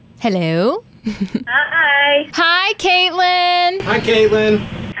Hello. Hi. Hi, Kaitlyn. Hi, Kaitlyn.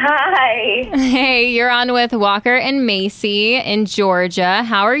 Hi. Hey, you're on with Walker and Macie in Georgia.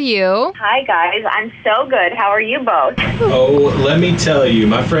 How are you? Hi, guys. I'm so good. How are you both? Oh, let me tell you,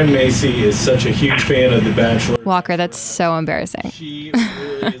 my friend Macie is such a huge fan of The Bachelor. Walker, that's so embarrassing. She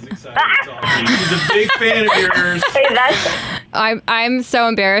really is excited to talk to you. She's a big fan of yours. Hey, I'm so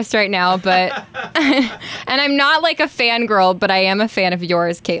embarrassed right now, but and I'm not like a fangirl, but I am a fan of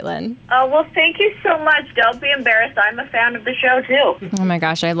yours, Kaitlyn. Oh, well, thank you so much. Don't be embarrassed. I'm a fan of the show, too. Oh my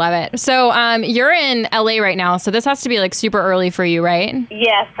gosh, I love it. So you're in LA right now, so this has to be like super early for you, right?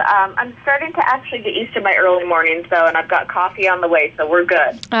 Yes, I'm starting to actually get used to my early mornings, though, and I've got coffee on the way, so we're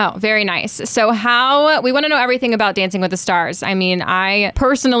good. Oh, very nice. So we want to know everything about Dancing with the Stars. I mean, I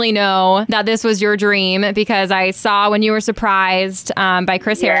personally know that this was your dream because I saw when you were surprised by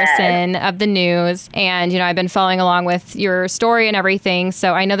Chris Harrison of the News. And, I've been following along with your story and everything.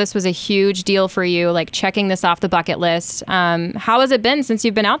 So I know this was a huge deal for you, like checking this off the bucket list. How has it been since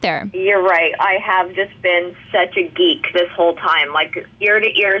you've been out there? You're right. I have just been such a geek this whole time, like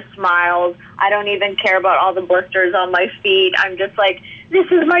ear-to-ear smiles. I don't even care about all the blisters on my feet. I'm just like, this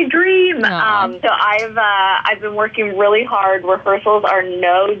is my dream. So I've been working really hard. Rehearsals are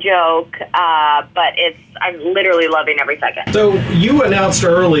no joke, but I'm literally loving every second. So you announced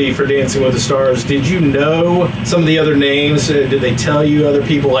early for Dancing with the Stars. Did you know some of the other names? Did they tell you other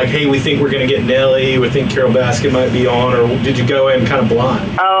people like, hey, we think we're going to get Nelly, we think Carole Baskin might be on, or did you go in kind of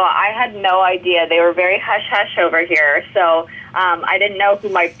blind? Oh, I had no idea. They were very hush-hush over here, so I didn't know who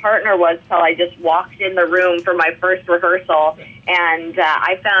my partner was till I just walked in the room for my first rehearsal, and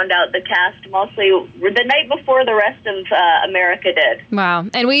I found out the cast mostly the night before the rest of America did. Wow.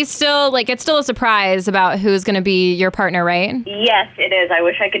 And we still, it's still a surprise about who's going to be your partner, right? Yes, it is. I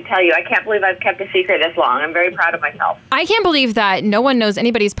wish I could tell you. I can't believe I've kept a secret this long. I'm very proud of myself. I can't believe that no one knows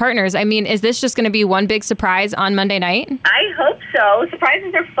anybody's partners. I mean, is this just going to be one big surprise on Monday night? I hope so.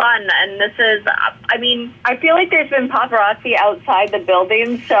 Surprises are fun, and this is, I feel like there's been paparazzi outside the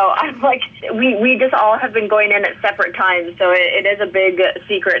building, so I'm like, we just all have been going in at separate times, so it is a big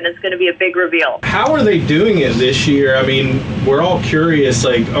secret, and it's going to be a big reveal. How are they doing it this year? I mean, we're all curious,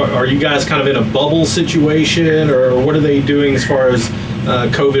 like, are you guys kind of in a bubble situation, or what are they doing as far as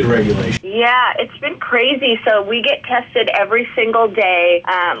COVID regulation? Yeah, it's been crazy. So we get tested every single day.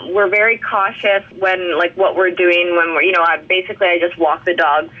 We're very cautious when, what we're doing when we're, I just walk the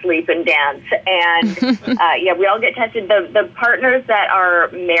dog, sleep, and dance. And we all get tested. The partners that are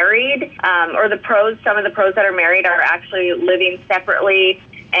married, or the pros, some of the pros that are married are actually living separately,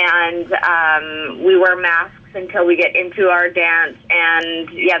 and we wear masks until we get into our dance, and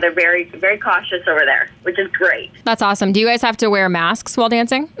they're very, very cautious over there, which is great. That's awesome. Do you guys have to wear masks while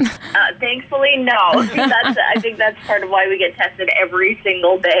dancing? Thankfully, no. I think that's part of why we get tested every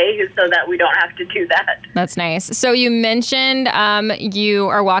single day, so that we don't have to do that. That's nice. So you mentioned you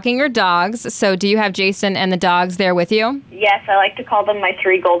are walking your dogs. So do you have Jason and the dogs there with you? Yes, I like to call them my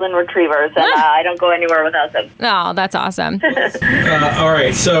 3 golden retrievers, and I don't go anywhere without them. Oh, that's awesome. All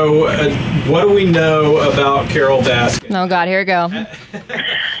right, so what do we know about Carole Baskin? Oh, God, here we go.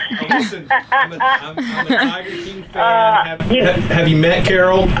 Listen, I'm a Tiger King fan. Have you met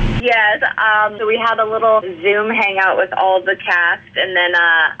Carole? Yes. So we had a little Zoom hangout with all the cast, and then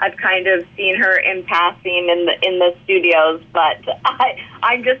I've kind of seen her in passing in the studios. But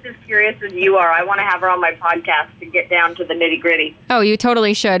I'm just as curious as you are. I want to have her on my podcast to get down to the nitty-gritty. Oh, you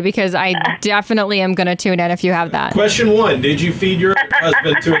totally should, because I definitely am going to tune in if you have that. Question 1, did you feed your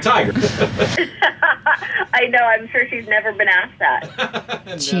husband to a tiger? I know. I'm sure she's never been asked that.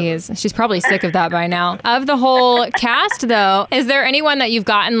 Jeez, she's probably sick of that by now. Of the whole cast, though, is there anyone that you've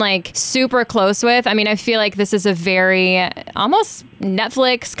gotten super close with? I mean, I feel like this is a very almost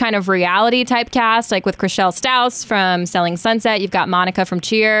Netflix kind of reality type cast, like with Chriselle Staus from Selling Sunset. You've got Monica from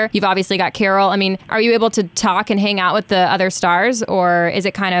Cheer. You've obviously got Carole. I mean, are you able to talk and hang out with the other stars, or is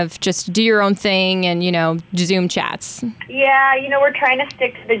it kind of just do your own thing and, Zoom chats? Yeah, we're trying to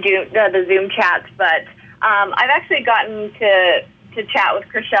stick to the Zoom chats, but I've actually gotten to chat with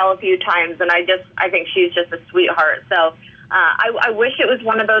Chriselle a few times, and I think she's just a sweetheart. So I wish it was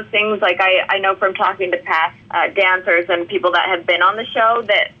one of those things, like I know from talking to past dancers and people that have been on the show,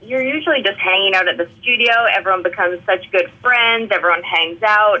 that you're usually just hanging out at the studio. Everyone becomes such good friends. Everyone hangs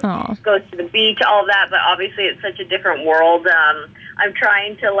out, goes to the beach, all of that. But obviously it's such a different world. I'm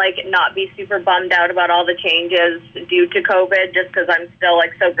trying to not be super bummed out about all the changes due to COVID, just because I'm still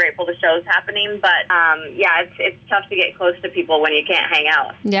so grateful the show's happening. But it's tough to get close to people when you can't hang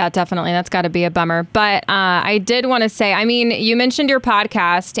out. Yeah, definitely. That's got to be a bummer. But I did want to say, I mean, mean, you mentioned your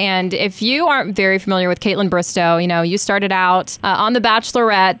podcast, and if you aren't very familiar with Kaitlyn Bristowe, you started out on The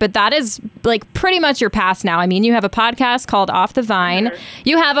Bachelorette, but that is like pretty much your past now. I mean, you have a podcast called Off the Vine. Mm-hmm.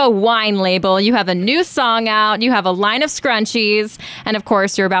 You have a wine label. You have a new song out. You have a line of scrunchies. And of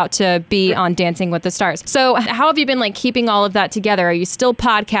course, you're about to be on Dancing with the Stars. So how have you been like keeping all of that together? Are you still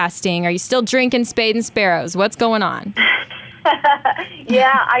podcasting? Are you still drinking Spade and Sparrows? What's going on?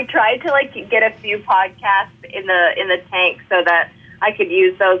 Yeah, I tried to like get a few podcasts in the tank so that I could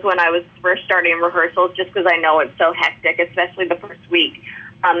use those when I was first starting rehearsals, just because I know it's so hectic, especially the first week.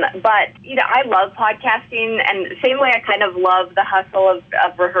 But I love podcasting, and same way I kind of love the hustle of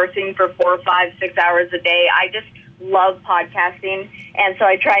rehearsing for 4, 5, 6 hours a day. I just love podcasting, and so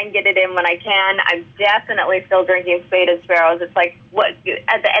I try and get it in when I can. I'm definitely still drinking Spade and Sparrows. It's like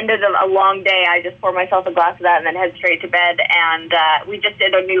at the end of a long day, I just pour myself a glass of that and then head straight to bed. And we just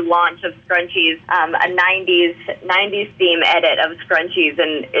did a new launch of scrunchies, a 90s theme edit of scrunchies,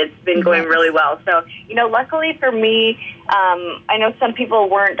 and it's been going really well. So luckily for me, I know some people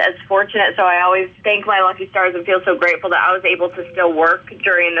weren't as fortunate, so I always thank my lucky stars and feel so grateful that I was able to still work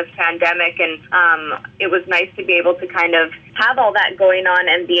during this pandemic. And it was nice to be able to kind of have all that going on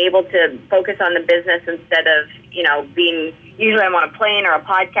and be able to focus on the business instead of, being, usually I'm on a plane or a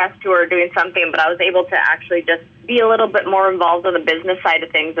podcast tour or doing something, but I was able to actually just be a little bit more involved on the business side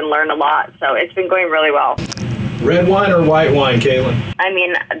of things and learn a lot. So it's been going really well. Red wine or white wine, Kaitlyn? I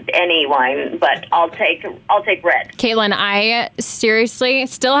mean, any wine, but I'll take red. Kaitlyn, I seriously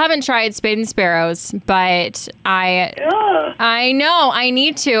still haven't tried Spade and Sparrows, but I know I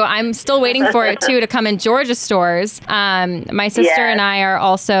need to. I'm still waiting for it too to come in Georgia stores. My sister and I are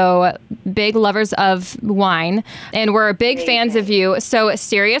also big lovers of wine, and we're big fans of you. So,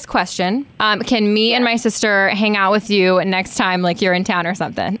 serious question: can me and my sister hang out with you next time, like you're in town or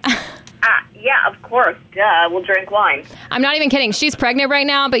something? Yeah, of course. Duh, we'll drink wine. I'm not even kidding. She's pregnant right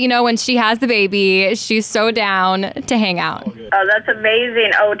now, but when she has the baby, she's so down to hang out. Oh, that's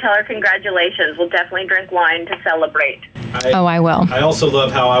amazing. Oh, tell her congratulations. We'll definitely drink wine to celebrate. I will. I also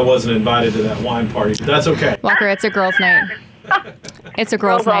love how I wasn't invited to that wine party. That's okay. Walker, it's a girls' night. It's a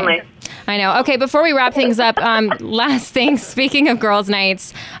girls' night. Only. I know. Okay, before we wrap things up, last thing, speaking of girls'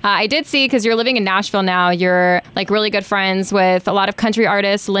 nights, I did see, because you're living in Nashville now, you're like really good friends with a lot of country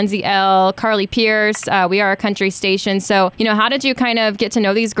artists, Lindsay L., Carly Pierce. We are a country station. So, how did you kind of get to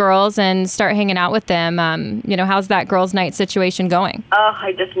know these girls and start hanging out with them? How's that girls' night situation going? Oh,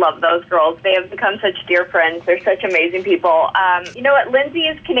 I just love those girls. They have become such dear friends. They're such amazing people. You know what? Lindsay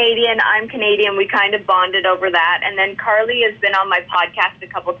is Canadian. I'm Canadian. We kind of bonded over that. And then Carly has been on my podcast a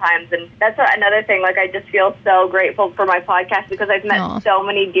couple times, and that's another thing. Like, I just feel so grateful for my podcast because I've met so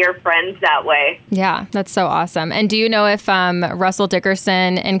many dear friends that way. Yeah, that's so awesome. And do you know if Russell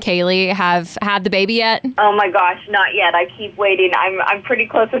Dickerson and Kaylee have had the baby yet? Oh my gosh, not yet. I keep waiting. I'm pretty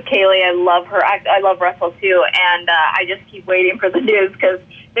close with Kaylee. I love her. I love Russell too, and I just keep waiting for the news because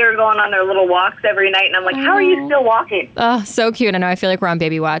they were going on their little walks every night, and I'm like, how are you still walking? Oh, so cute. I know. I feel like we're on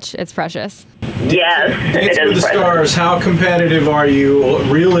baby watch. It's precious. Yes. Dancing with the Stars, how competitive are you?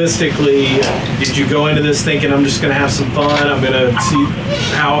 Realistically, did you go into this thinking, I'm just going to have some fun, I'm going to see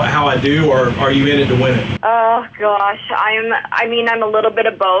how I do, or are you in it to win it? Oh, gosh. I'm a little bit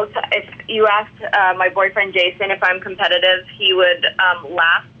of both. If you asked my boyfriend Jason if I'm competitive, he would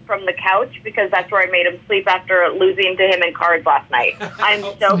laugh from the couch because that's where I made him sleep after losing to him in cards last night. I'm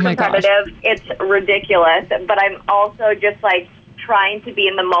so competitive. Gosh. It's ridiculous. But I'm also just like trying to be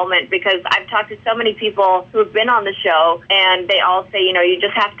in the moment because I've talked to so many people who have been on the show and they all say, you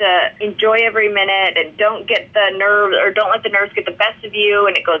just have to enjoy every minute and don't get the nerves or don't let the nerves get the best of you,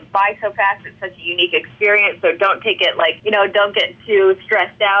 and it goes by so fast. It's such a unique experience, so don't take it don't get too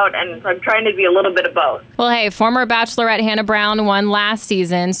stressed out, and so I'm trying to be a little bit of both. Well, hey, former Bachelorette Hannah Brown won last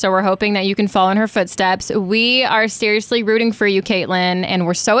season, so we're hoping that you can follow in her footsteps. We are seriously rooting for you, Kaitlyn, and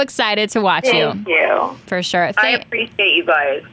we're so excited to watch you. Thank you. For sure. I appreciate you guys.